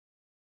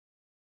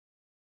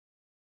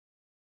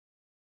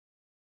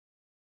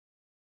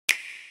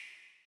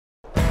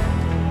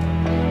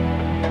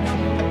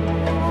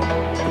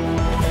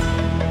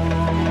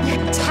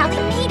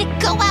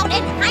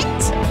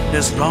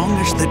as long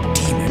as the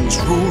demons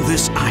rule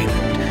this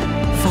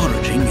island,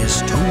 foraging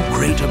is too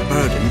great a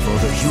burden for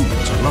the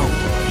humans alone.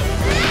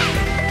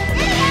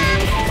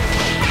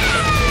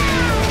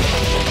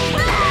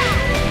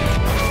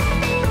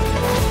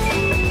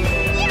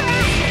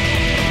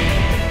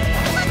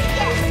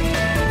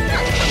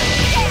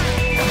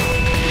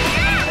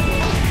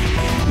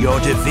 Your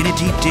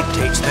divinity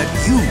dictates that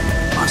you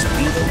must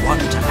be the one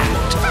to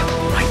act,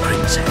 my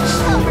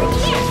princess. Over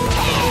here!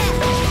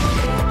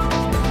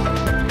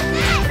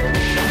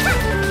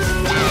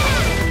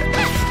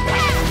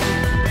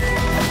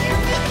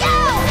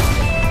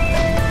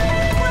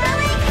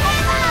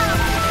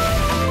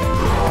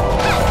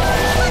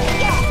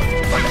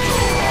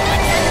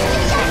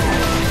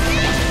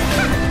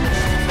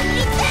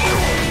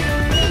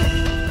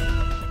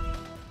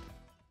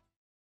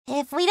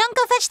 If we don't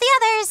go fetch the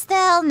others,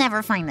 they'll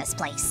never find this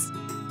place.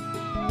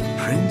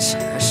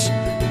 Princess,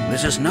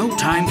 this is no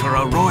time for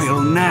a royal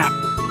nap.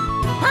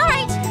 All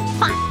right,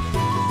 fine.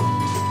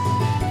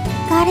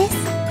 Goddess,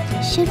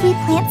 should we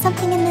plant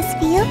something in this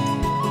field?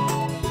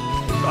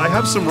 I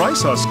have some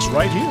rice husks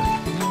right here.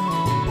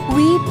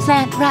 We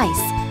plant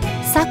rice.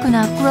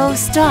 Sakuna grows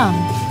strong,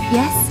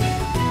 yes?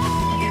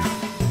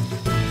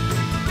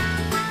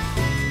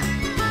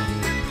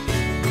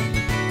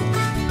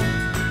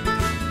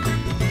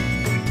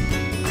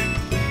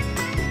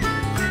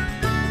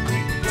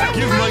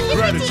 Give my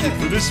gratitude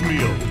for this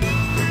meal.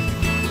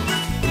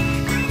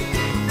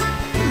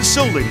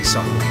 So, Lady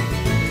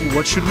Sakuna,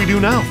 what should we do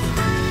now?